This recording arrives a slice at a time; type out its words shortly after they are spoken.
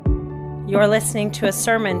You're listening to a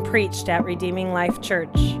sermon preached at Redeeming Life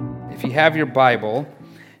Church. If you have your Bible,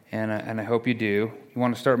 and I hope you do, you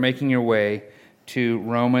want to start making your way to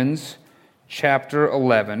Romans chapter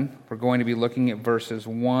 11. We're going to be looking at verses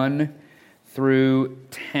 1 through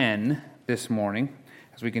 10 this morning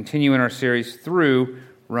as we continue in our series through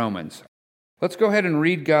Romans. Let's go ahead and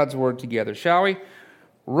read God's Word together, shall we?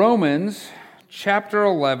 Romans chapter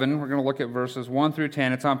 11, we're going to look at verses 1 through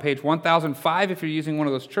 10. It's on page 1005 if you're using one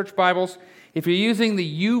of those church Bibles. If you're using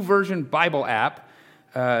the YouVersion Bible app,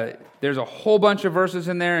 there's a whole bunch of verses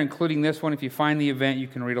in there, including this one. If you find the event, you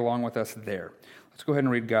can read along with us there. Let's go ahead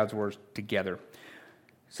and read God's words together. It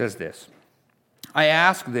says this, I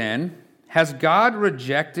ask then, has God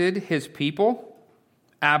rejected his people?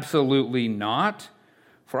 Absolutely not.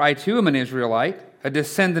 For I too am an Israelite, a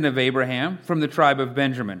descendant of Abraham, from the tribe of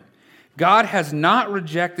Benjamin. God has not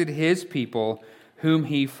rejected his people whom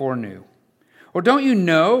he foreknew. Or don't you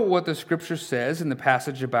know what the scripture says in the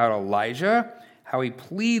passage about Elijah, how he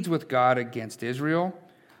pleads with God against Israel?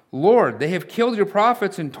 Lord, they have killed your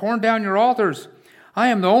prophets and torn down your altars. I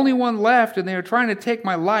am the only one left, and they are trying to take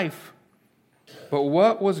my life. But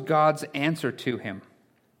what was God's answer to him?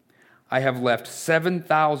 I have left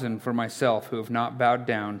 7,000 for myself who have not bowed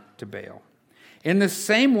down to Baal. In the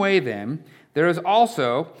same way, then, there is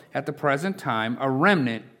also, at the present time, a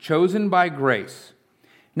remnant chosen by grace.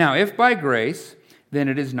 Now, if by grace, then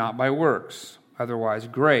it is not by works. Otherwise,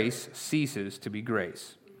 grace ceases to be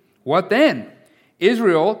grace. What then?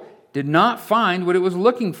 Israel did not find what it was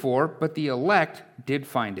looking for, but the elect did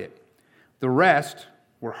find it. The rest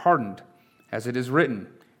were hardened, as it is written,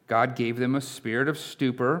 God gave them a spirit of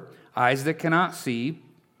stupor, eyes that cannot see,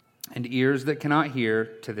 and ears that cannot hear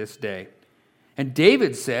to this day. And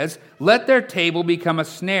David says, let their table become a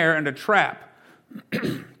snare and a trap,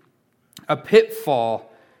 a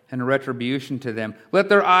pitfall and a retribution to them. Let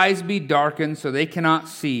their eyes be darkened so they cannot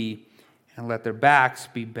see, and let their backs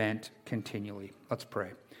be bent continually. Let's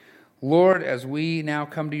pray. Lord, as we now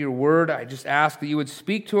come to your word, I just ask that you would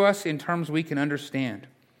speak to us in terms we can understand.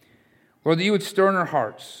 Lord, that you would stir in our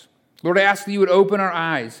hearts. Lord, I ask that you would open our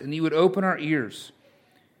eyes and that you would open our ears.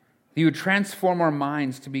 That you would transform our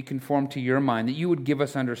minds to be conformed to your mind, that you would give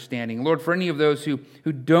us understanding. Lord, for any of those who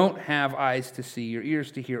don't have eyes to see or ears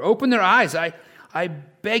to hear, open their eyes. I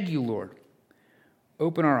beg you, Lord,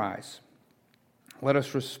 open our eyes. Let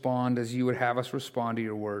us respond as you would have us respond to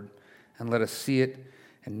your word, and let us see it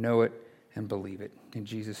and know it and believe it. In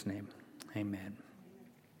Jesus' name, amen.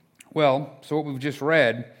 Well, so what we've just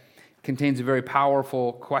read contains a very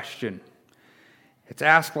powerful question. It's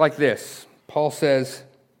asked like this. Paul says,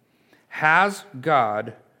 has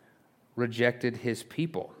God rejected his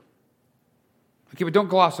people? Okay, but don't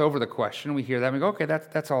gloss over the question. We hear that and we go, okay,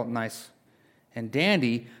 that's all nice and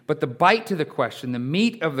dandy. But the bite to the question, the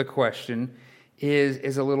meat of the question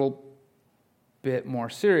is a little bit more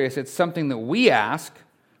serious. It's something that we ask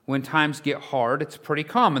when times get hard. It's pretty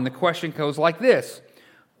common. The question goes like this.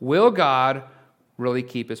 Will God really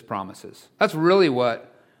keep his promises? That's really what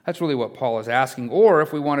Paul is asking. Or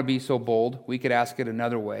if we want to be so bold, we could ask it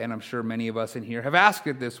another way. And I'm sure many of us in here have asked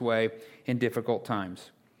it this way in difficult times.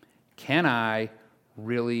 Can I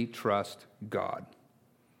really trust God?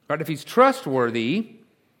 Right? If he's trustworthy,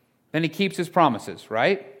 then he keeps his promises,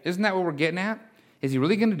 right? Isn't that what we're getting at? Is he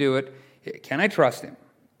really going to do it? Can I trust him?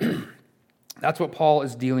 That's what Paul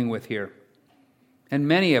is dealing with here. And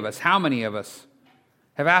many of us, how many of us,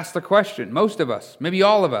 have asked the question, most of us, maybe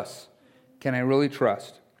all of us, can I really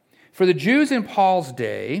trust? For the Jews in Paul's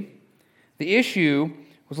day, the issue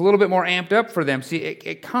was a little bit more amped up for them. See,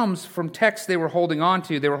 it comes from texts they were holding on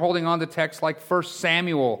to. They were holding on to texts like 1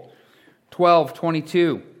 Samuel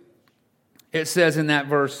 12:22. It says in that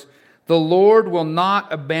verse, the Lord will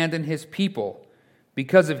not abandon his people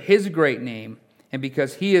because of his great name and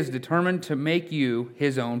because he is determined to make you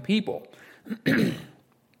his own people.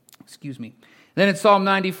 Excuse me. Then in Psalm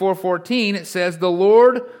 94:14, it says, the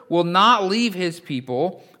Lord will not leave his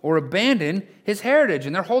people or abandon his heritage.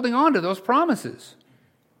 And they're holding on to those promises.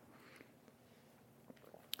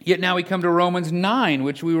 Yet now we come to Romans 9,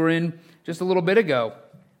 which we were in just a little bit ago,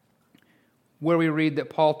 where we read that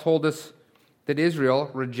Paul told us that Israel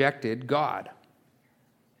rejected God.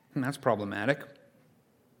 And that's problematic.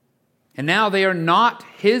 And now they are not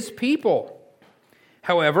his people.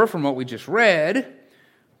 However, from what we just read,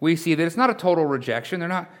 we see that it's not a total rejection.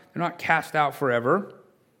 They're not cast out forever.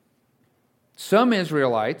 Some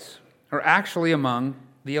Israelites are actually among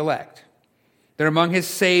the elect. They're among his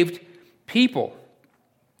saved people.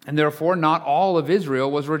 And therefore, not all of Israel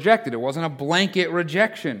was rejected. It wasn't a blanket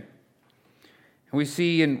rejection. And we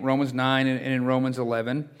see in Romans 9 and in Romans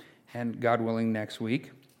 11, and God willing next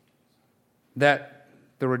week, that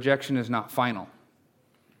the rejection is not final,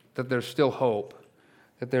 that there's still hope,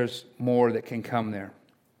 that there's more that can come there.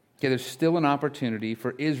 Okay, there's still an opportunity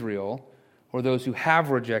for Israel, or those who have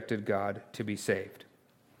rejected God, to be saved.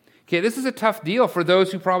 Okay, this is a tough deal for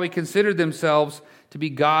those who probably consider themselves to be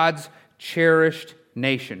God's cherished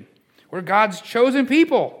nation. We're God's chosen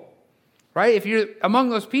people, right? If you're among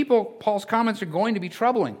those people, Paul's comments are going to be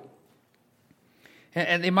troubling.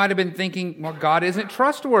 And they might have been thinking, well, God isn't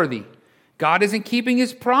trustworthy. God isn't keeping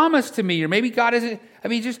his promise to me. Or maybe God isn't,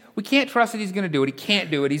 we can't trust that he's going to do it. He can't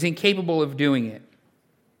do it. He's incapable of doing it.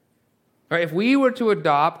 Right? If we were to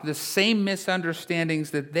adopt the same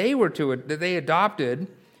misunderstandings that they adopted,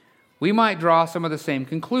 we might draw some of the same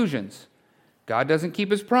conclusions. God doesn't keep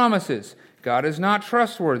his promises. God is not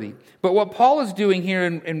trustworthy. But what Paul is doing here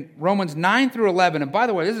in Romans 9 through 11, and by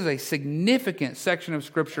the way, this is a significant section of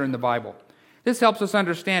Scripture in the Bible. This helps us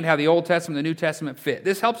understand how the Old Testament and the New Testament fit.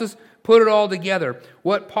 This helps us put it all together.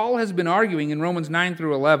 What Paul has been arguing in Romans 9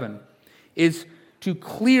 through 11 is to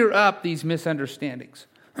clear up these misunderstandings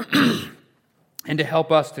and to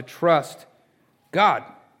help us to trust God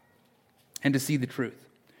and to see the truth.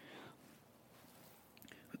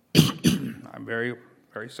 I'm very,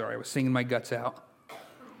 very sorry. I was singing my guts out.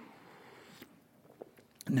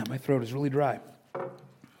 Now my throat is really dry.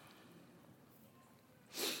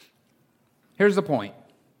 Here's the point.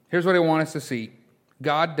 Here's what I want us to see.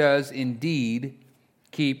 God does indeed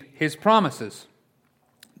keep his promises.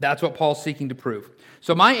 That's what Paul's seeking to prove.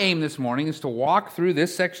 So my aim this morning is to walk through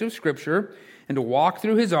this section of Scripture and to walk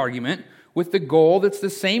through his argument with the goal that's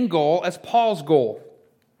the same goal as Paul's goal.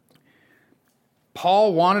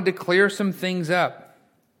 Paul wanted to clear some things up.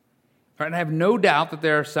 Right? And I have no doubt that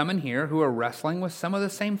there are some in here who are wrestling with some of the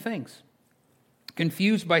same things,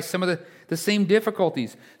 confused by some of the same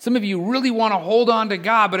difficulties. Some of you really want to hold on to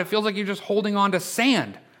God, but it feels like you're just holding on to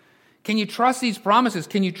sand. Can you trust these promises?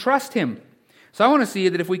 Can you trust him? So I want to see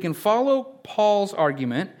that if we can follow Paul's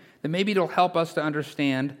argument, then maybe it'll help us to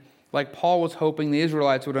understand, like Paul was hoping the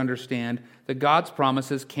Israelites would understand, that God's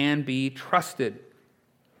promises can be trusted.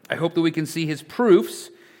 I hope that we can see his proofs,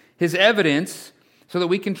 his evidence, so that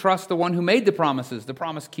we can trust the one who made the promises, the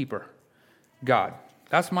promise keeper, God.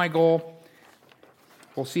 That's my goal.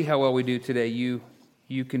 We'll see how well we do today. You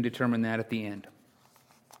can determine that at the end.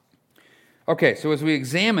 Okay, so as we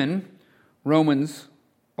examine Romans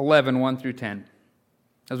 11, 1 through 10,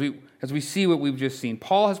 as we see what we've just seen,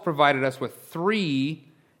 Paul has provided us with three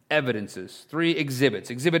evidences, three exhibits.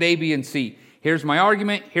 Exhibit A, B, and C. Here's my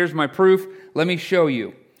argument. Here's my proof. Let me show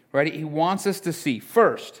you. Right? He wants us to see.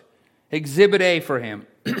 First, Exhibit A for him,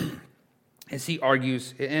 as he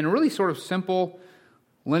argues in a really sort of simple,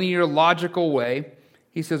 linear, logical way.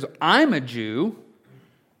 He says, I'm a Jew,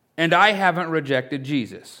 and I haven't rejected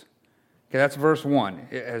Jesus. Okay, that's verse 1.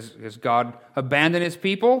 Has God abandoned his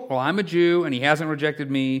people? Well, I'm a Jew, and he hasn't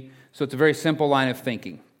rejected me. So it's a very simple line of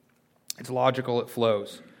thinking. It's logical, it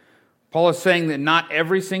flows. Paul is saying that not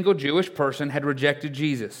every single Jewish person had rejected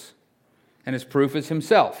Jesus. And his proof is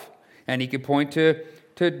himself. And he could point to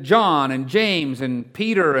John and James and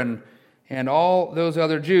Peter and all those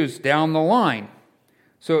other Jews down the line.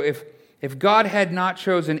 So if God had not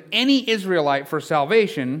chosen any Israelite for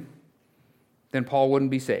salvation, then Paul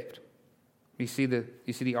wouldn't be saved. You see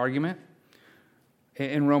the argument?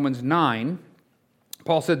 In Romans 9,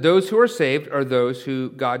 Paul said those who are saved are those who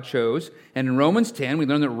God chose. And in Romans 10, we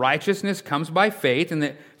learn that righteousness comes by faith and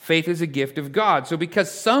that faith is a gift of God. So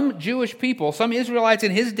because some Jewish people, some Israelites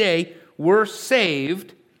in his day were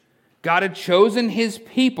saved, God had chosen his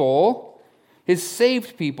people, his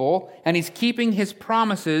saved people, and he's keeping his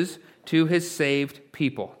promises to his saved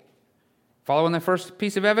people. Following the first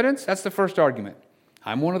piece of evidence? That's the first argument.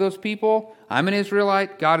 I'm one of those people. I'm an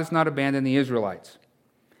Israelite. God has not abandoned the Israelites.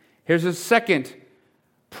 Here's a second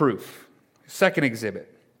proof, second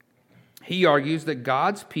exhibit. He argues that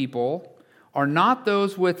God's people are not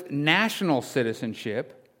those with national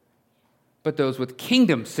citizenship, but those with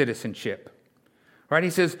kingdom citizenship. Right? He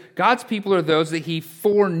says God's people are those that he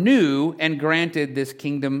foreknew and granted this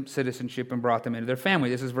kingdom citizenship and brought them into their family.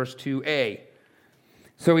 This is verse 2a.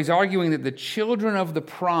 So he's arguing that the children of the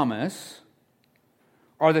promise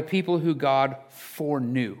are the people who God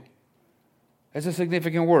foreknew. That's a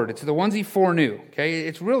significant word. It's the ones he foreknew. Okay?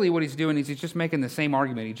 It's really what he's doing is he's just making the same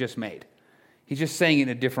argument he just made. He's just saying it in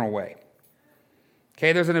a different way.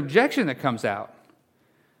 Okay, there's an objection that comes out.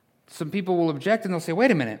 Some people will object and they'll say,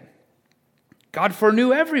 wait a minute. God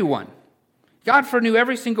foreknew everyone. God foreknew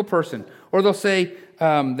every single person. Or they'll say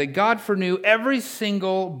that God foreknew every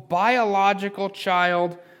single biological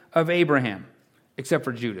child of Abraham, except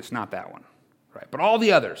for Judas, not that one. Right? But all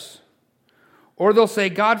the others. Or they'll say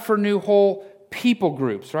God foreknew whole people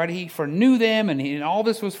groups, right? He foreknew them, and all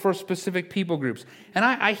this was for specific people groups. And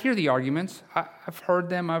I hear the arguments. I've heard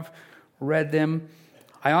them. I've read them.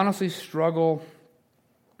 I honestly struggle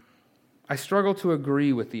to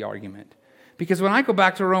agree with the argument. Because when I go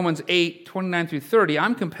back to Romans 8, 29 through 30,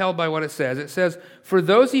 I'm compelled by what it says. It says, for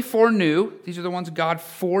those he foreknew, these are the ones God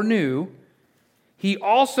foreknew, he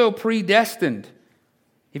also predestined.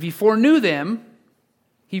 If he foreknew them,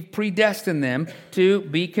 he predestined them to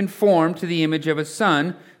be conformed to the image of his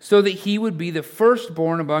Son, so that he would be the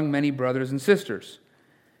firstborn among many brothers and sisters.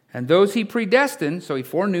 And those he predestined, so he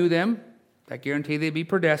foreknew them, that guaranteed they'd be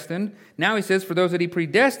predestined. Now he says, for those that he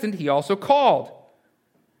predestined, he also called.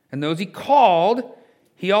 And those he called,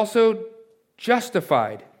 he also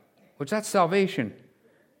justified, which that's salvation.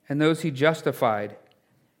 And those he justified,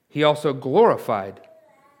 he also glorified.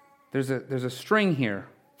 There's a string here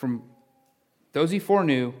from those he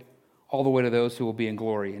foreknew all the way to those who will be in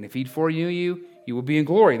glory. And if he foreknew you, you will be in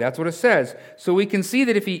glory. That's what it says. So we can see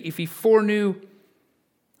that if he foreknew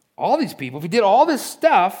all these people, if he did all this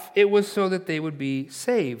stuff, it was so that they would be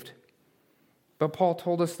saved. But Paul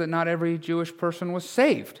told us that not every Jewish person was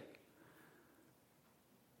saved.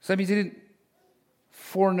 So that means he didn't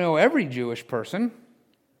foreknow every Jewish person.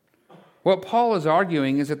 What Paul is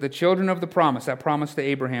arguing is that the children of the promise, that promise to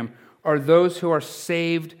Abraham, are those who are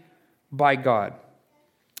saved by God.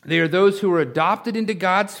 They are those who are adopted into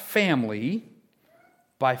God's family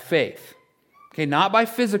by faith. Okay, not by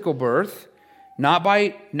physical birth, not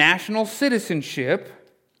by national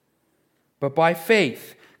citizenship, but by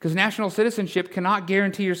faith. Because national citizenship cannot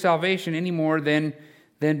guarantee your salvation any more than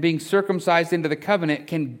being circumcised into the covenant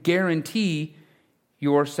can guarantee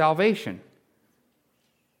your salvation.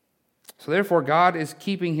 So therefore, God is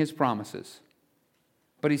keeping his promises,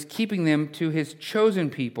 but he's keeping them to his chosen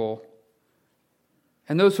people.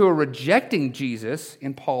 And those who are rejecting Jesus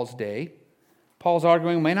in Paul's day, Paul's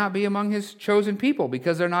arguing may not be among his chosen people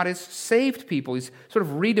because they're not his saved people. He's sort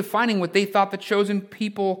of redefining what they thought the chosen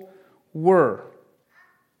people were.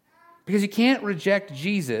 Because you can't reject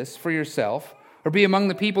Jesus for yourself or be among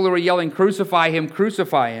the people who are yelling, crucify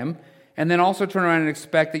him, and then also turn around and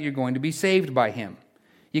expect that you're going to be saved by him.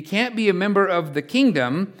 You can't be a member of the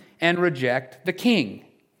kingdom and reject the king.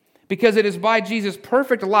 Because it is by Jesus'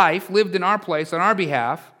 perfect life lived in our place on our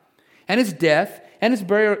behalf, and his death, and his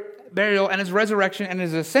burial, and his resurrection, and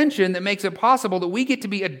his ascension that makes it possible that we get to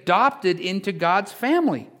be adopted into God's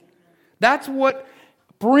family. That's what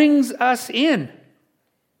brings us in.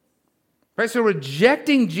 Right? So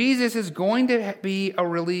rejecting Jesus is going to be a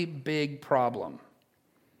really big problem.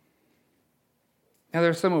 Now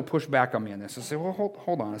there's some who push back on me on this and say, well,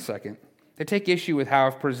 hold on a second. They take issue with how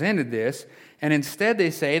I've presented this, and instead they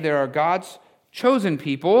say there are God's chosen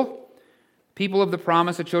people, people of the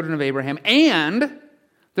promise, the children of Abraham, and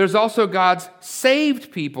there's also God's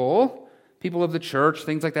saved people, people of the church,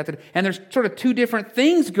 things like that. And there's sort of two different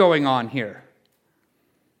things going on here.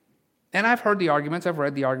 And I've heard the arguments, I've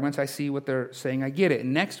read the arguments, I see what they're saying, I get it.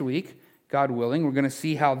 And next week, God willing, we're going to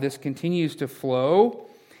see how this continues to flow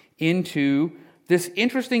into this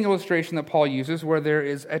interesting illustration that Paul uses where there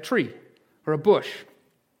is a tree or a bush.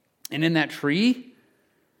 And in that tree,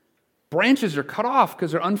 branches are cut off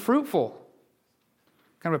because they're unfruitful.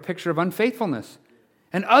 Kind of a picture of unfaithfulness.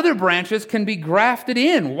 And other branches can be grafted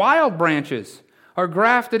in. Wild branches are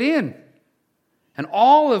grafted in. And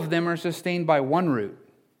all of them are sustained by one root.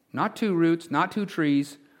 Not two roots, not two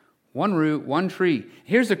trees. One root, one tree.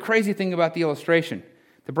 Here's the crazy thing about the illustration.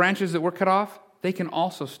 The branches that were cut off, they can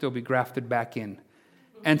also still be grafted back in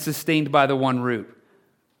and sustained by the one root.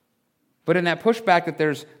 But in that pushback that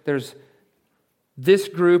there's this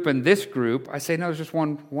group and this group, I say no, there's just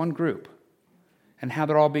one group. And how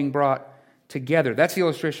they're all being brought together. That's the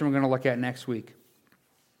illustration we're going to look at next week.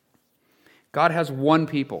 God has one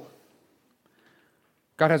people.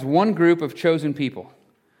 God has one group of chosen people.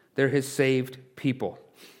 They're his saved people.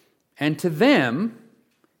 And to them,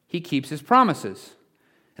 he keeps his promises.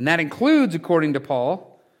 And that includes, according to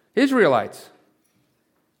Paul, Israelites.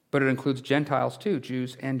 But it includes Gentiles too,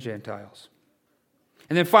 Jews and Gentiles.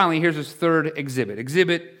 And then finally, here's his third exhibit.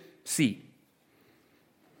 Exhibit C.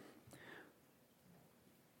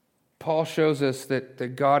 Paul shows us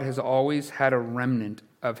that God has always had a remnant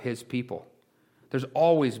of his people. There's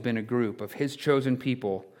always been a group of his chosen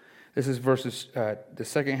people. This is verses, the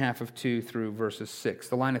second half of 2 through verses 6.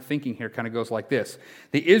 The line of thinking here kind of goes like this.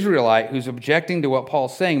 The Israelite who's objecting to what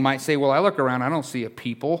Paul's saying might say, well, I look around, I don't see a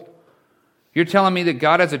people. You're telling me that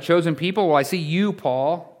God has a chosen people? Well, I see you,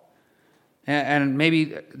 Paul. And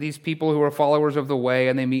maybe these people who are followers of the way,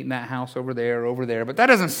 and they meet in that house over there. But that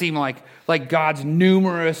doesn't seem like God's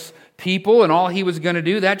numerous people and all he was going to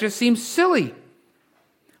do. That just seems silly.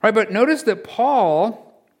 Right? But notice that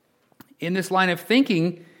Paul, in this line of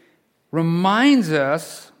thinking, reminds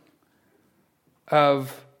us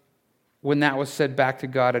of when that was said back to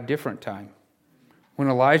God a different time. When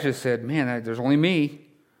Elijah said, man, there's only me.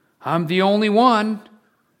 I'm the only one.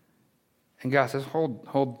 And God says,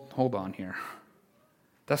 hold on here.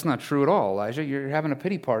 That's not true at all, Elijah. You're having a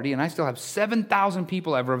pity party, and I still have 7,000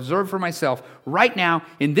 people I've reserved for myself right now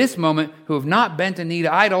in this moment who have not bent a knee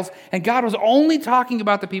to idols. And God was only talking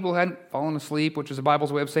about the people who hadn't fallen asleep, which is the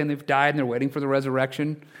Bible's way of saying they've died and they're waiting for the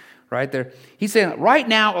resurrection. Right there. He's saying right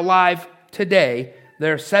now, alive today,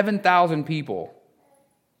 there are 7,000 people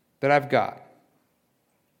that I've got.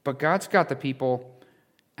 But God's got the people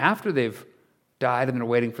after they've died and they're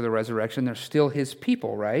waiting for the resurrection. They're still his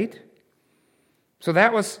people, right? So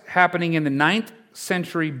that was happening in the 9th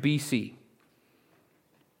century BC.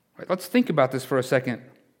 Right, let's think about this for a second.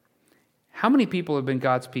 How many people have been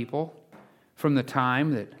God's people from the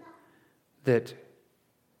time that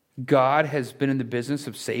God has been in the business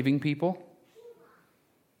of saving people?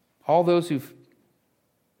 All those who've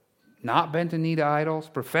not bent a knee to idols,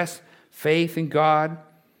 profess faith in God.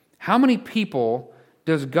 How many people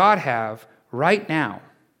does God have right now?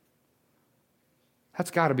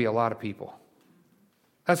 That's got to be a lot of people.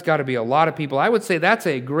 That's got to be a lot of people. I would say that's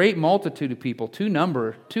a great multitude of people, too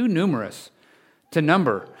numerous to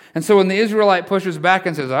number. And so when the Israelite pushes back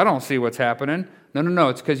and says, I don't see what's happening. No,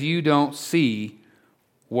 it's because you don't see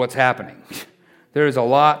what's happening. There is a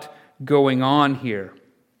lot going on here.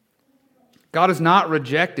 God has not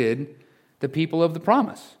rejected the people of the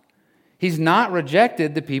promise. He's not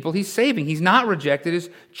rejected the people he's saving. He's not rejected his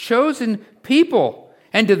chosen people.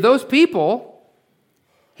 And to those people,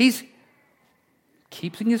 he's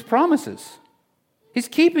keeping his promises. He's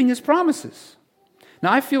keeping his promises.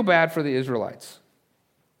 Now, I feel bad for the Israelites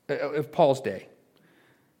of Paul's day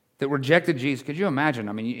that rejected Jesus. Could you imagine?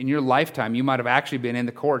 I mean, in your lifetime, you might have actually been in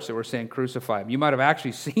the courts that were saying crucify him. You might have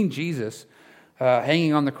actually seen Jesus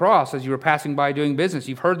hanging on the cross as you were passing by doing business.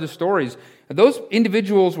 You've heard the stories. Those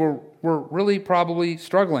individuals were really probably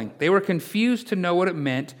struggling. They were confused to know what it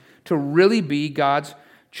meant to really be God's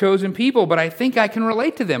chosen people, but I think I can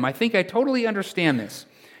relate to them. I think I totally understand this.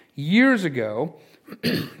 Years ago,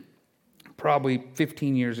 probably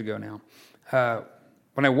 15 years ago now,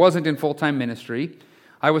 when I wasn't in full-time ministry,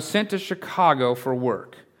 I was sent to Chicago for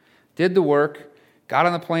work. Did the work, got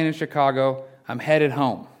on the plane in Chicago, I'm headed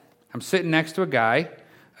home. I'm sitting next to a guy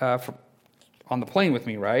on the plane with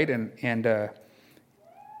me, right? And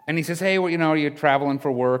he says, hey, well, are you traveling for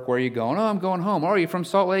work? Where are you going? Oh, I'm going home. Oh, are you from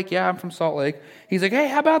Salt Lake? Yeah, I'm from Salt Lake. He's like, hey,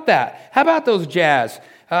 how about that? How about those Jazz?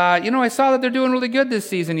 I saw that they're doing really good this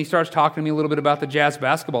season. He starts talking to me a little bit about the Jazz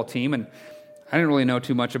basketball team, and I didn't really know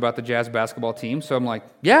too much about the Jazz basketball team, so I'm like,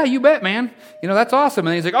 yeah, you bet, man. That's awesome.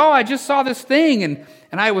 And he's like, oh, I just saw this thing, and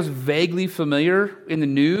I was vaguely familiar in the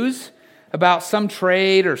news about some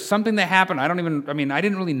trade or something that happened. I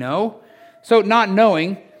didn't really know. So not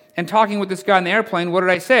knowing and talking with this guy on the airplane, what did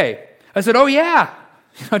I say? I said, oh yeah,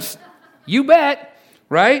 you bet,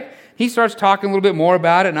 right? He starts talking a little bit more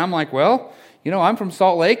about it, and I'm like, well, I'm from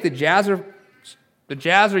Salt Lake. The Jazz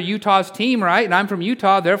are Utah's team, right? And I'm from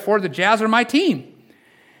Utah, therefore the Jazz are my team.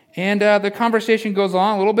 And the conversation goes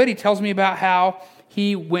on a little bit. He tells me about how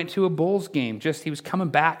he went to a Bulls game. He was coming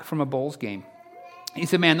back from a Bulls game. He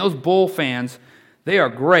said, man, those Bull fans, they are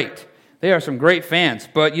great. They are some great fans.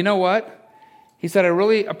 But you know what? He said, I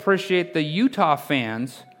really appreciate the Utah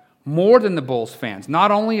fans more than the Bulls fans. Not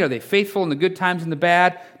only are they faithful in the good times and the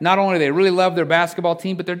bad, not only do they really love their basketball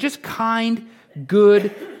team, but they're just kind,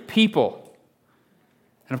 good people.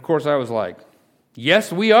 And of course, I was like, yes,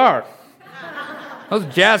 we are. Those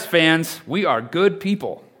Jazz fans, we are good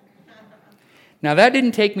people. Now, that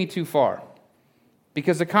didn't take me too far,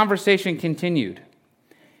 because the conversation continued.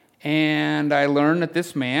 And I learned that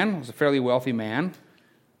this man was a fairly wealthy man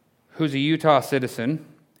who's a Utah citizen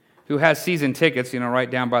who has season tickets, right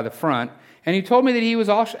down by the front. And he told me that he was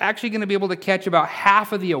actually going to be able to catch about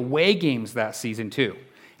half of the away games that season too.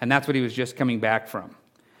 And that's what he was just coming back from.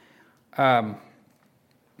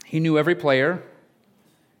 He knew every player.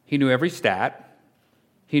 He knew every stat.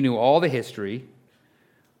 He knew all the history.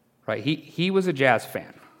 Right? He was a Jazz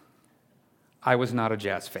fan. I was not a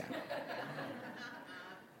Jazz fan.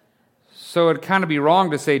 So it'd kind of be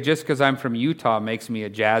wrong to say just because I'm from Utah makes me a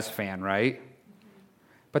Jazz fan, right?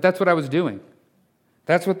 But that's what I was doing.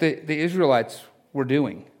 That's what the Israelites were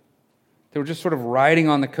doing. They were just sort of riding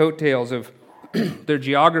on the coattails of their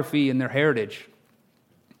geography and their heritage.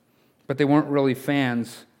 but they weren't really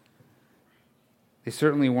fans. They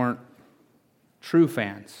certainly weren't true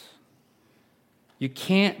fans. You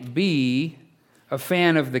can't be a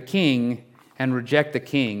fan of the king and reject the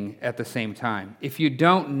king at the same time. If you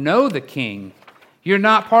don't know the king, you're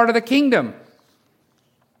not part of the kingdom.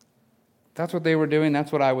 That's what they were doing,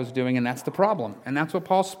 that's what I was doing, and that's the problem. And that's what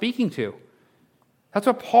Paul's speaking to. That's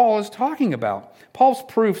what Paul is talking about. Paul's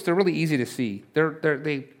proofs, they're really easy to see.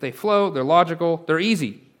 They flow, they're logical, they're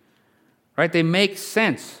easy. Right? They make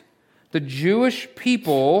sense. The Jewish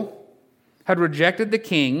people had rejected the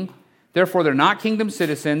king, therefore they're not kingdom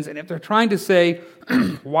citizens, and if they're trying to say,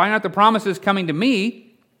 why aren't the promises coming to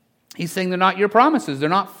me? He's saying they're not your promises. They're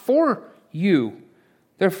not for you.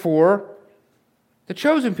 They're for the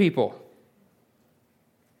chosen people.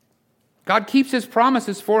 God keeps his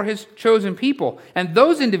promises for his chosen people. And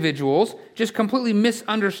those individuals just completely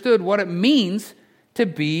misunderstood what it means to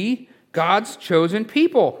be God's chosen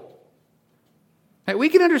people. Now, we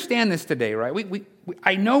can understand this today, right?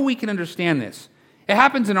 I know we can understand this. It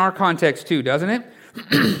happens in our context too, doesn't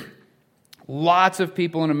it? Lots of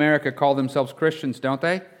people in America call themselves Christians, don't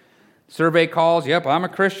they? Survey calls, yep, I'm a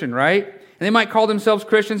Christian, right? And they might call themselves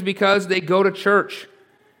Christians because they go to church.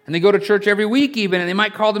 And they go to church every week even, and they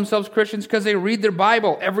might call themselves Christians because they read their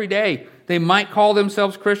Bible every day. They might call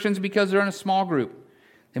themselves Christians because they're in a small group.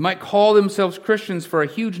 They might call themselves Christians for a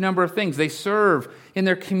huge number of things. They serve in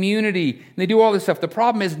their community, and they do all this stuff. The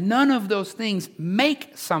problem is none of those things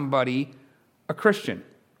make somebody a Christian.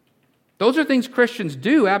 Those are things Christians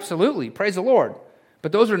do, absolutely, praise the Lord.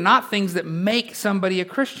 But those are not things that make somebody a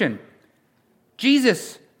Christian.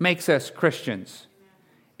 Jesus makes us Christians.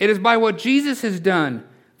 It is by what Jesus has done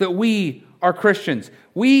that we are Christians.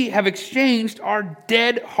 We have exchanged our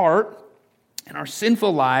dead heart and our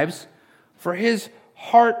sinful lives for his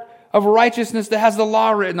heart of righteousness that has the law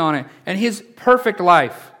written on it and his perfect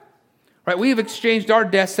life. Right? We have exchanged our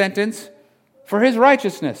death sentence for his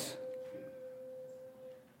righteousness.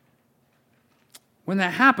 When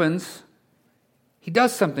that happens, he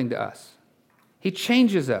does something to us. He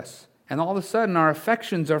changes us. And all of a sudden, our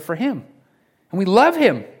affections are for him. And we love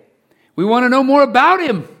him. We want to know more about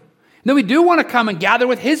him. And then we do want to come and gather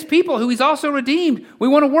with his people who he's also redeemed. We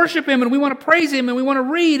want to worship him and we want to praise him and we want to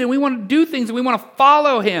read and we want to do things and we want to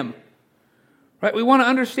follow him. Right? We want to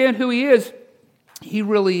understand who he is. He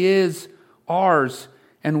really is ours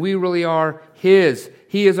and we really are his.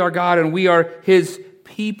 He is our God and we are his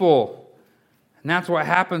people. And that's what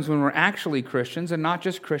happens when we're actually Christians and not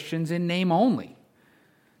just Christians in name only.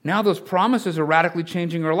 Now those promises are radically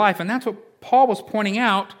changing our life. And that's what Paul was pointing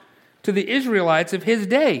out to the Israelites of his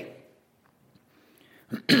day.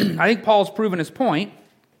 I think Paul's proven his point.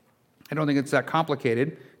 I don't think it's that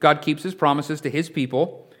complicated. God keeps his promises to his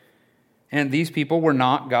people. And these people were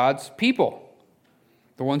not God's people.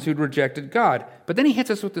 The ones who'd rejected God. But then he hits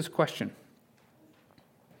us with this question.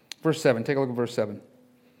 Verse 7. Take a look at verse 7.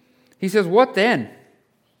 He says, what then?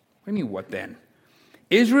 What do you mean, what then?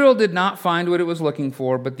 Israel did not find what it was looking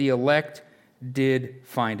for, but the elect did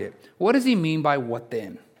find it. What does he mean by what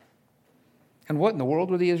then? And what in the world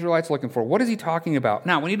were the Israelites looking for? What is he talking about?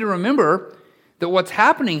 Now, we need to remember that what's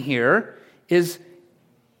happening here is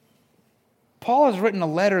Paul has written a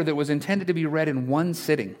letter that was intended to be read in one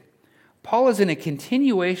sitting. Paul is in a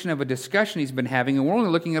continuation of a discussion he's been having, and we're only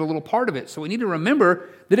looking at a little part of it. So we need to remember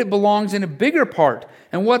that it belongs in a bigger part.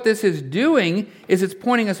 And what this is doing is it's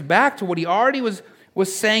pointing us back to what he already was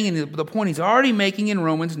saying, and the point he's already making in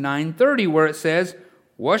Romans 9:30, where it says,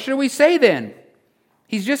 what should we say then?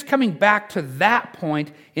 He's just coming back to that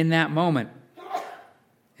point in that moment.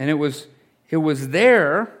 And it was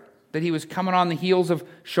there that he was coming on the heels of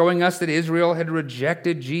showing us that Israel had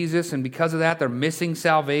rejected Jesus, and because of that, they're missing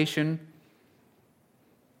salvation.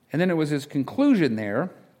 And then it was his conclusion there,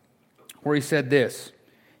 where he said this,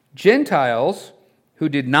 Gentiles who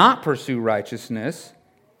did not pursue righteousness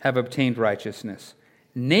have obtained righteousness,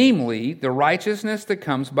 namely the righteousness that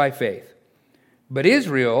comes by faith. But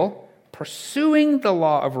Israel, pursuing the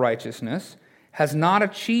law of righteousness, has not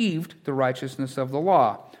achieved the righteousness of the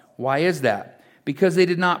law. Why is that? Because they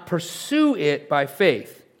did not pursue it by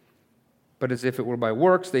faith, but as if it were by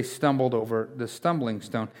works, they stumbled over the stumbling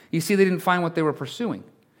stone. You see, they didn't find what they were pursuing.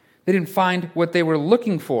 They didn't find what they were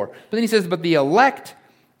looking for. But then he says, but the elect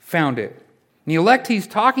found it. And the elect he's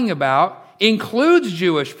talking about includes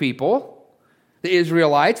Jewish people, the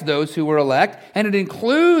Israelites, those who were elect, and it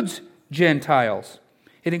includes Gentiles.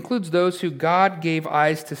 It includes those who God gave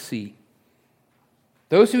eyes to see.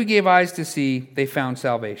 Those who he gave eyes to see, they found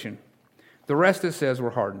salvation. The rest, it says,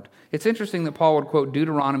 were hardened. It's interesting that Paul would quote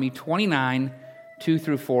Deuteronomy 29, 2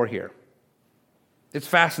 through 4 here. It's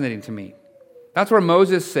fascinating to me. That's where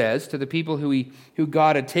Moses says to the people who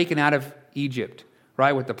God had taken out of Egypt,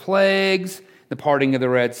 right? With the plagues, the parting of the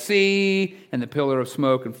Red Sea, and the pillar of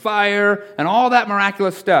smoke and fire, and all that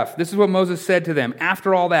miraculous stuff. This is what Moses said to them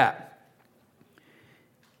after all that.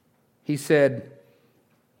 He said,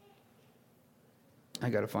 I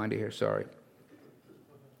got to find it here, sorry.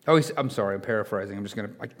 I'm sorry, I'm paraphrasing. I'm just going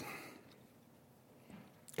to...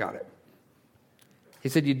 Got it. He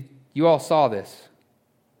said, you all saw this.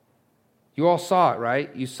 You all saw it,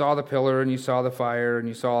 right? You saw the pillar, and you saw the fire, and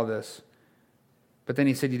you saw this. But then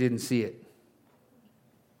he said you didn't see it.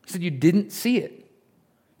 He said you didn't see it.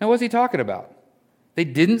 Now, what's he talking about? They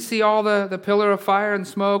didn't see all the pillar of fire and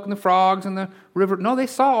smoke and the frogs and the river. No, they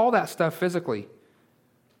saw all that stuff physically.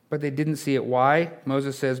 But they didn't see it. Why?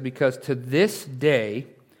 Moses says, because to this day,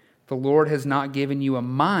 the Lord has not given you a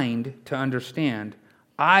mind to understand,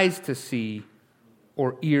 eyes to see,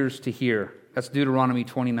 or ears to hear. That's Deuteronomy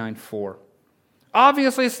 29:4.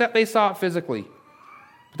 Obviously, they saw it physically,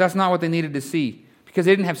 but that's not what they needed to see, because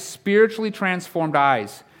they didn't have spiritually transformed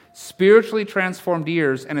eyes, spiritually transformed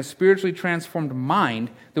ears, and a spiritually transformed mind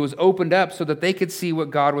that was opened up so that they could see what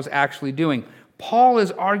God was actually doing. Paul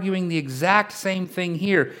is arguing the exact same thing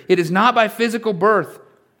here. It is not by physical birth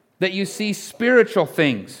that you see spiritual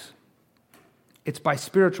things. It's by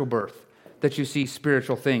spiritual birth that you see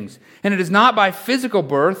spiritual things. And it is not by physical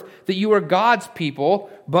birth that you are God's people,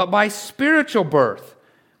 but by spiritual birth.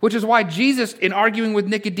 Which is why Jesus, in arguing with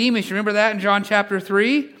Nicodemus, you remember that in John chapter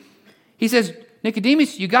 3? He says,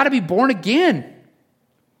 Nicodemus, you got to be born again.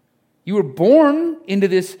 You were born into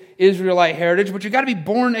this Israelite heritage, but you got to be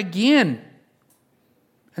born again.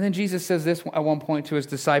 And then Jesus says this at one point to his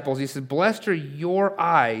disciples. He says, blessed are your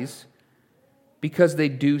eyes because they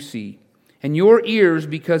do see, and your ears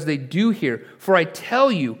because they do hear. For I tell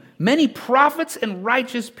you, many prophets and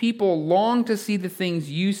righteous people long to see the things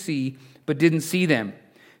you see, but didn't see them.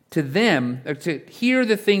 To hear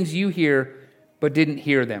the things you hear, but didn't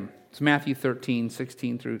hear them. It's Matthew 13,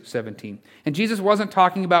 16 through 17. And Jesus wasn't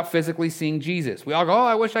talking about physically seeing Jesus. We all go,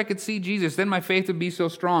 I wish I could see Jesus. Then my faith would be so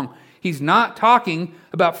strong. He's not talking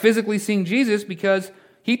about physically seeing Jesus, because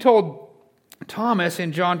he told Thomas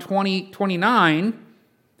in John 20:29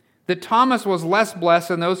 that Thomas was less blessed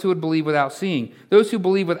than those who would believe without seeing. Those who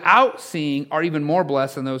believe without seeing are even more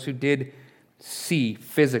blessed than those who did see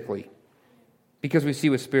physically, because we see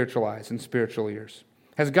with spiritual eyes and spiritual ears.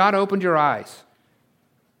 Has God opened your eyes?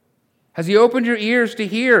 Has he opened your ears to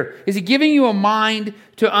hear? Is he giving you a mind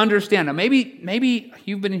to understand? Now, maybe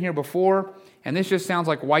you've been in here before, and this just sounds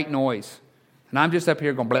like white noise. And I'm just up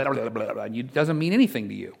here going, blah, blah, blah, blah, and it doesn't mean anything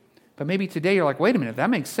to you. But maybe today you're like, wait a minute, that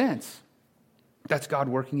makes sense. That's God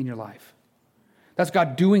working in your life. That's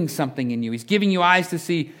God doing something in you. He's giving you eyes to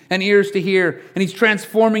see and ears to hear, and he's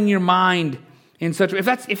transforming your mind in such a way.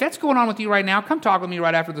 If that's going on with you right now, come talk with me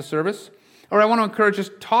right after the service. Or I want to encourage,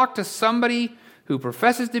 just talk to somebody who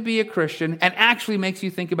professes to be a Christian and actually makes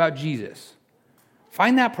you think about Jesus.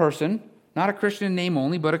 Find that person, not a Christian in name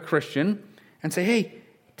only, but a Christian, and say, hey,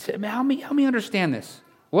 help me understand this.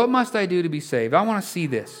 What must I do to be saved? I want to see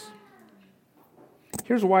this.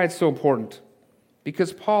 Here's why it's so important.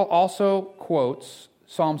 Because Paul also quotes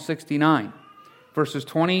Psalm 69, verses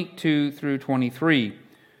 22 through 23,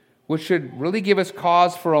 which should really give us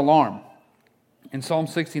cause for alarm. In Psalm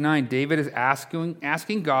 69, David is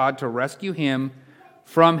asking God to rescue him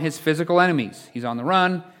from his physical enemies. He's on the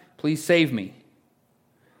run. Please save me.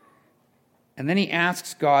 And then he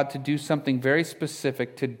asks God to do something very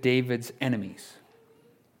specific to David's enemies.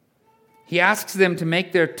 He asks them to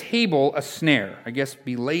make their table a snare. I guess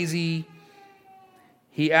be lazy.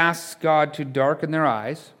 He asks God to darken their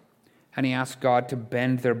eyes, and he asks God to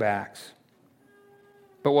bend their backs.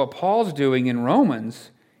 But what Paul's doing in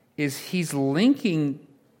Romans is he's linking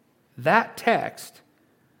that text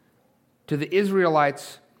to the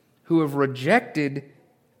Israelites who have rejected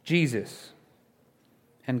Jesus,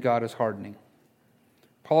 and God is hardening.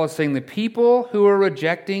 Paul is saying the people who are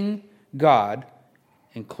rejecting God,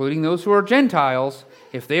 including those who are Gentiles,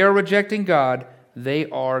 if they are rejecting God, they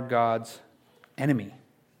are God's enemy.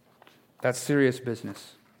 That's serious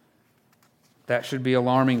business. That should be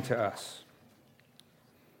alarming to us.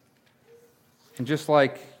 And just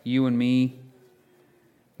like you and me,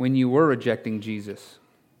 when you were rejecting Jesus,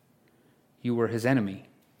 you were his enemy.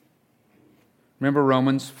 Remember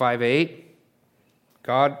Romans 5:8?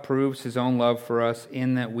 God proves his own love for us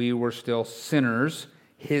in that we were still sinners,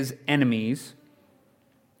 his enemies.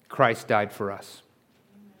 Christ died for us.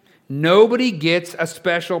 Nobody gets a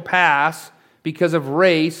special pass because of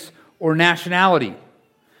race or nationality.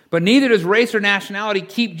 But neither does race or nationality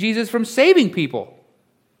keep Jesus from saving people.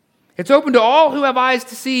 It's open to all who have eyes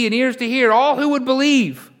to see and ears to hear, all who would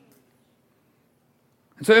believe.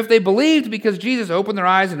 And so if they believed because Jesus opened their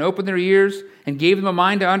eyes and opened their ears and gave them a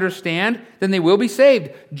mind to understand, then they will be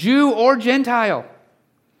saved, Jew or Gentile.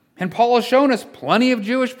 And Paul has shown us plenty of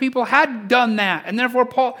Jewish people had done that, and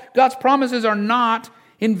therefore God's promises are not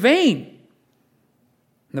in vain.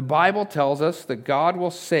 And the Bible tells us that God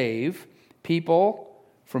will save people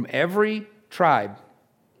from every tribe,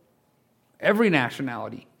 every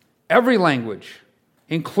nationality, every language,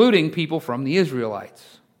 including people from the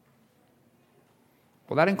Israelites.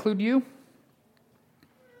 Will that include you?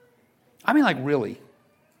 I mean, like, really.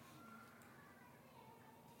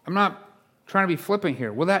 I'm not trying to be flippant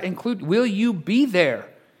here. Will you be there?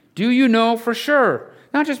 Do you know for sure?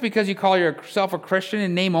 Not just because you call yourself a Christian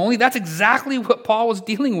in name only. That's exactly what Paul was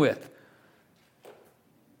dealing with.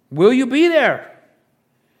 Will you be there?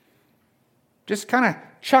 Just kind of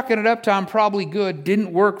chucking it up to I'm probably good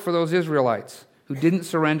didn't work for those Israelites who didn't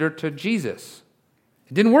surrender to Jesus.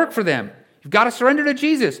 It didn't work for them. You've got to surrender to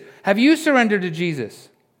Jesus. Have you surrendered to Jesus?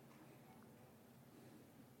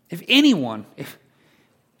 If anyone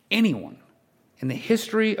in the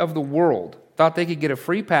history of the world thought they could get a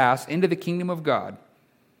free pass into the kingdom of God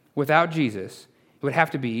without Jesus, it would have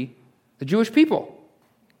to be the Jewish people.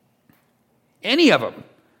 Any of them.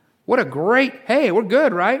 What a great, hey, we're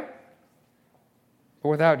good, right? But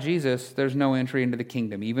without Jesus, there's no entry into the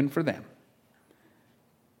kingdom, even for them.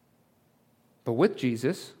 But with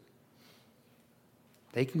Jesus,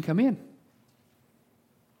 they can come in.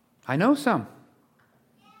 I know some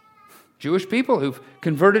Jewish people who've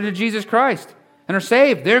converted to Jesus Christ and are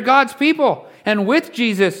saved. They're God's people. And with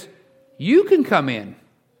Jesus, you can come in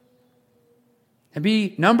and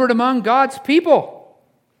be numbered among God's people.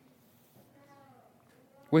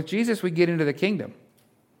 With Jesus, we get into the kingdom.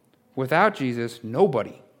 Without Jesus,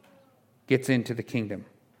 nobody gets into the kingdom.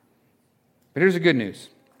 But here's the good news.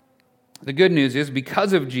 The good news is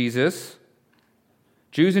because of Jesus,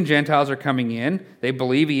 Jews and Gentiles are coming in. They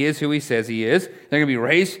believe he is who he says he is. They're going to be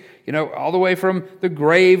raised, all the way from the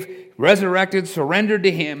grave, resurrected, surrendered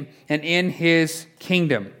to him, and in his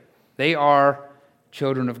kingdom. They are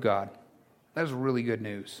children of God. That's really good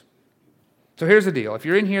news. So here's the deal. If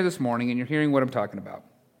you're in here this morning and you're hearing what I'm talking about,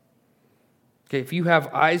 okay, if you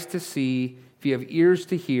have eyes to see, if you have ears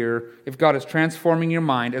to hear, if God is transforming your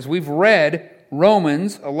mind, as we've read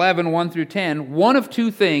Romans 11, 1 through 10, one of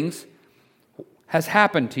two things has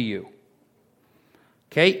happened to you.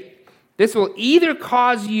 Okay? This will either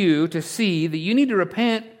cause you to see that you need to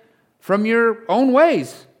repent from your own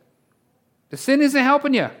ways. The sin isn't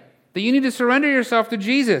helping you. That you need to surrender yourself to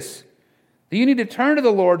Jesus. That you need to turn to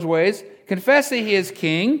the Lord's ways, confess that he is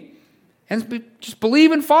king, and just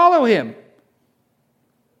believe and follow him.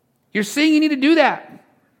 You're seeing you need to do that.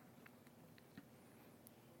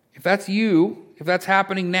 If that's you, if that's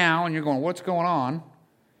happening now, and you're going, what's going on?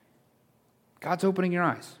 God's opening your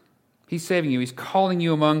eyes. He's saving you. He's calling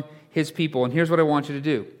you among his people. And here's what I want you to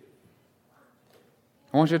do.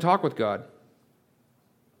 I want you to talk with God.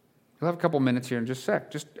 You'll have a couple minutes here in just a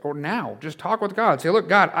sec. Just talk with God. Say, look,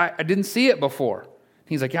 God, I didn't see it before.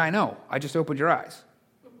 He's like, yeah, I know. I just opened your eyes.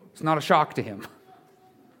 It's not a shock to him.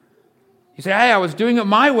 You say, hey, I was doing it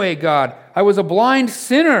my way, God. I was a blind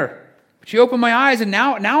sinner. But you opened my eyes, and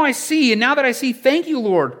now I see. And now that I see, thank you,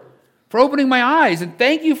 Lord, for opening my eyes. And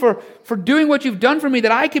thank you for doing what you've done for me,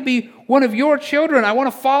 that I could be one of your children. I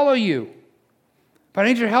want to follow you. But I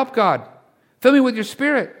need your help, God. Fill me with your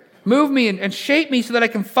Spirit. Move me and shape me so that I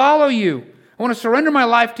can follow you. I want to surrender my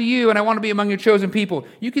life to you, and I want to be among your chosen people.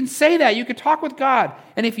 You can say that. You can talk with God.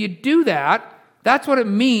 And if you do that, that's what it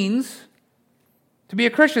means to be a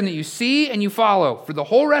Christian, that you see and you follow for the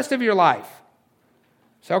whole rest of your life.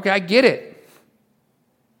 So, okay, I get it.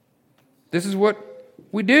 This is what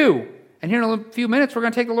we do. And here in a few minutes, we're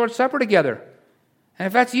going to take the Lord's Supper together. And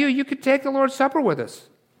if that's you, you could take the Lord's Supper with us.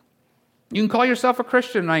 You can call yourself a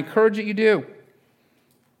Christian, and I encourage that you do.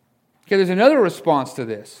 Okay, there's another response to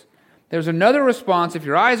this. There's another response if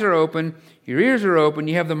your eyes are open, your ears are open,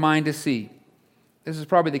 you have the mind to see. This is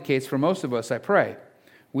probably the case for most of us, I pray.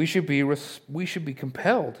 We should be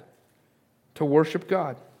compelled to worship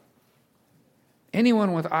God.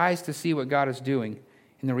 Anyone with eyes to see what God is doing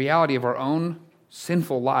in the reality of our own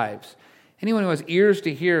sinful lives, anyone who has ears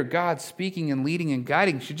to hear God speaking and leading and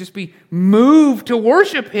guiding should just be moved to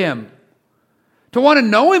worship him, to want to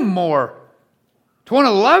know him more, to want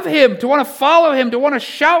to love him, to want to follow him, to want to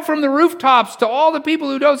shout from the rooftops to all the people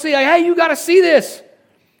who don't see, like, hey, you got to see this.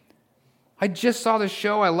 I just saw this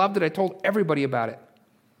show. I loved it. I told everybody about it.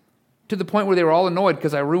 To the point where they were all annoyed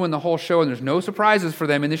because I ruined the whole show and there's no surprises for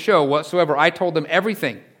them in the show whatsoever. I told them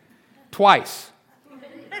everything. Twice.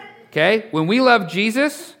 Okay? When we love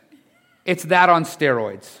Jesus, it's that on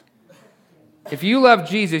steroids. If you love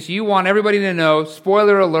Jesus, you want everybody to know,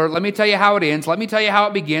 spoiler alert, let me tell you how it ends, let me tell you how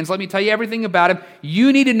it begins, let me tell you everything about him.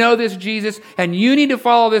 You need to know this Jesus, and you need to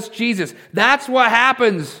follow this Jesus. That's what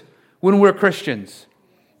happens when we're Christians.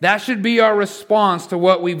 That should be our response to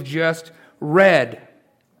what we've just read.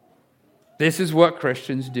 This is what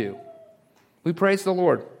Christians do. We praise the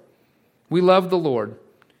Lord. We love the Lord.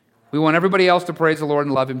 We want everybody else to praise the Lord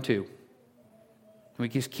and love him too. We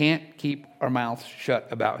just can't keep our mouths shut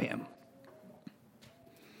about him.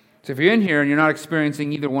 So if you're in here and you're not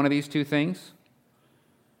experiencing either one of these two things,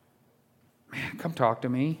 man, come talk to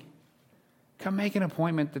me. Come make an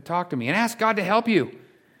appointment to talk to me and ask God to help you.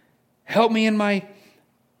 Help me in my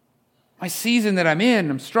season that I'm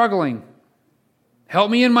in. I'm struggling.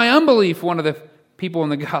 Help me in my unbelief, one of the people in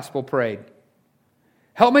the gospel prayed.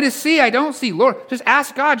 Help me to see, I don't see. Lord, just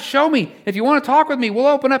ask God, show me. If you want to talk with me, we'll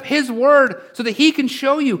open up his word so that he can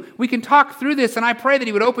show you. We can talk through this, and I pray that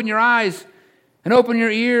he would open your eyes and open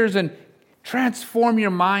your ears and transform your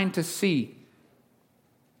mind to see,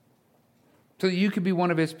 so that you could be one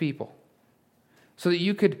of his people, so that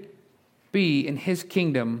you could be in his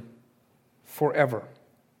kingdom forever.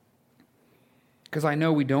 Because I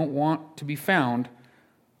know we don't want to be found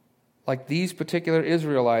like these particular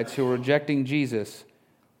Israelites who were rejecting Jesus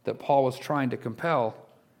that Paul was trying to compel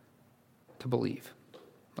to believe.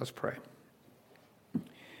 Let's pray.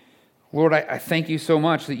 Lord, I thank you so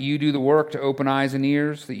much that you do the work to open eyes and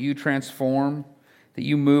ears, that you transform, that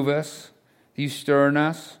you move us, that you stir in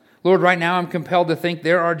us. Lord, right now I'm compelled to think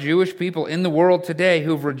there are Jewish people in the world today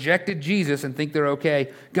who have rejected Jesus and think they're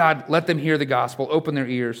okay. God, let them hear the gospel, open their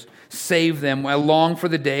ears, save them. I long for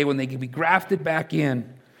the day when they can be grafted back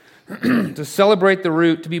in, to celebrate the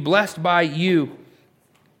root, to be blessed by you,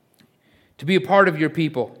 to be a part of your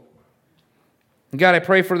people. And God, I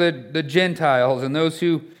pray for the Gentiles and those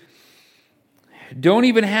who don't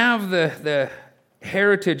even have the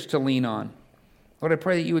heritage to lean on. Lord, I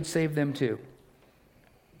pray that you would save them too.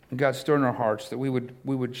 And God, stir in our hearts that we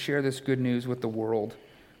would share this good news with the world,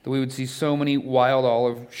 that we would see so many wild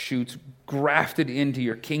olive shoots grafted into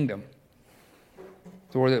your kingdom,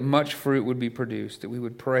 Lord, that much fruit would be produced, that we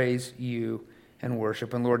would praise you and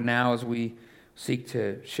worship. And Lord, now as we seek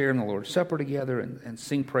to share in the Lord's Supper together and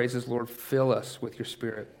sing praises, Lord, fill us with your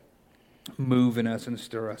Spirit. Move in us and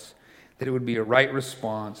stir us, that it would be a right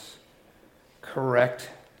response, correct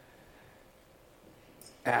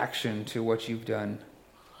action to what you've done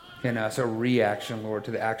in us, a reaction, Lord,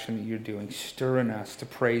 to the action that you're doing. Stir in us to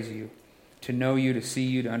praise you, to know you, to see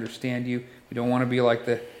you, to understand you. We don't want to be like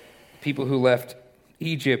the people who left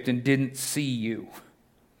Egypt and didn't see you.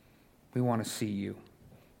 We want to see you.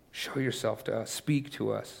 Show yourself to us. Speak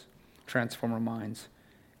to us. Transform our minds.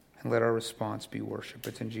 And let our response be worship.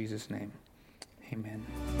 It's in Jesus' name. Amen.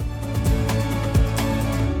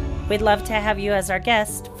 We'd love to have you as our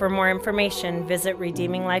guest. For more information, visit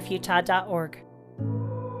redeeminglifeutah.org.